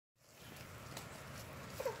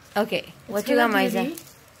Okay, what you got, Mayza?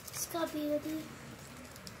 It's got beauty.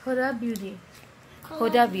 Huda Beauty.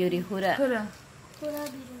 Huda Beauty, Huda. Huda. Huda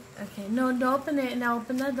beauty. Okay, no, don't open it. Now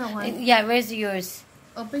open the other one. Yeah, where's yours?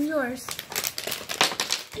 Open yours.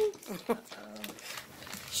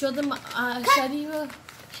 Show them. Shadi will.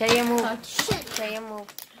 Sharia move. Touch. Sharia move.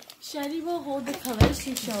 Shadi will hold the colors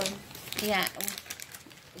she's showing. Yeah.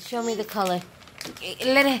 Show me the color.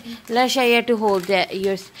 Let Sharia to hold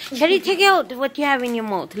yours. Sharia, take out what you have in your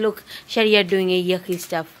mouth. Look, Sharia doing a yucky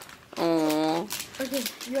stuff. Oh. Okay,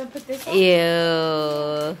 you want to put this on?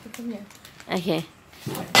 Ew. Come here. Okay.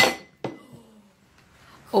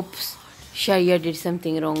 Oops. Sharia did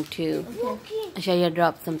something wrong too. Okay. Sharia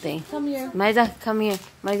dropped something. Come here. Mayza, come here.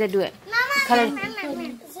 Mayza, do it. Color. Is it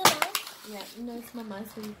mine? Yeah, no, it's Mama's,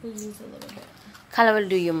 so you could use a little bit. Color will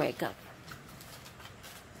do your makeup.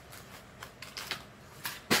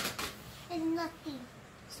 It's nothing.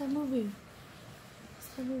 Stop moving.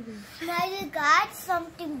 Stop moving. I got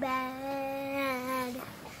something bad.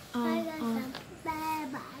 I got something bad.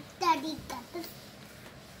 Daddy got this.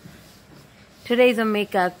 Today is a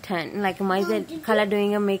makeup time. Like Mayza, color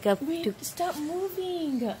doing a makeup. Wait, stop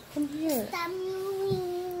moving. Come here. Stop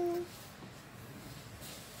moving.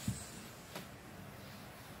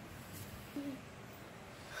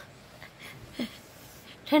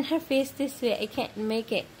 Turn her face this way. I can't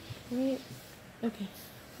make it. Wait. Okay.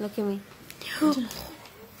 Look at me.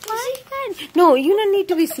 No, you don't need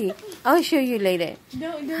to be seen. I'll show you later.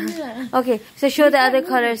 Don't do that. Okay, so show the other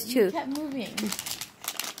colors You too. kept moving.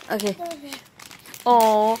 Okay.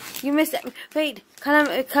 Oh, you missed it. Wait,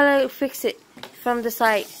 color fix it from the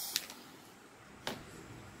side.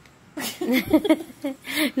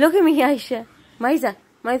 Look at me, Aisha. Mayza,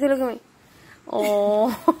 look at me.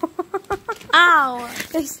 Oh. Ow.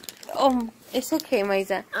 It's okay,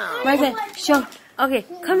 Mayza. Mayza, show. Okay,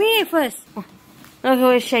 come here first. Look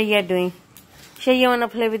what Shaya doing. Shaya wanna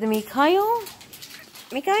play with Mikhail?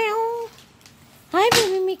 Mikhail? Hi,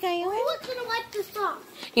 baby Mikhail. Who's gonna wipe this off?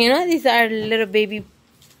 You know, these are little baby.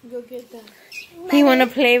 Go get that. He wanna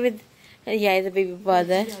play with. Yeah, the baby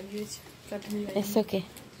brother. Yeah, you got me right. It's okay.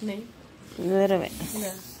 No. A little bit.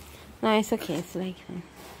 Yeah. No, it's okay. It's like.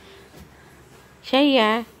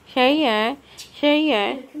 Shaya. Come here,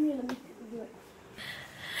 let me do it.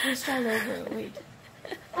 Let's start over. Wait.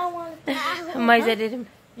 I want that. Mayza did him.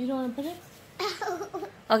 You don't want to put it?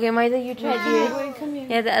 Okay, Mayza, you tried yours. Wait, come here.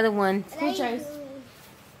 Yeah, the other one. Who tries?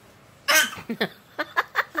 Okay.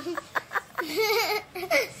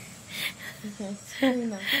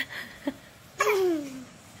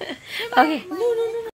 Okay. No, no, no.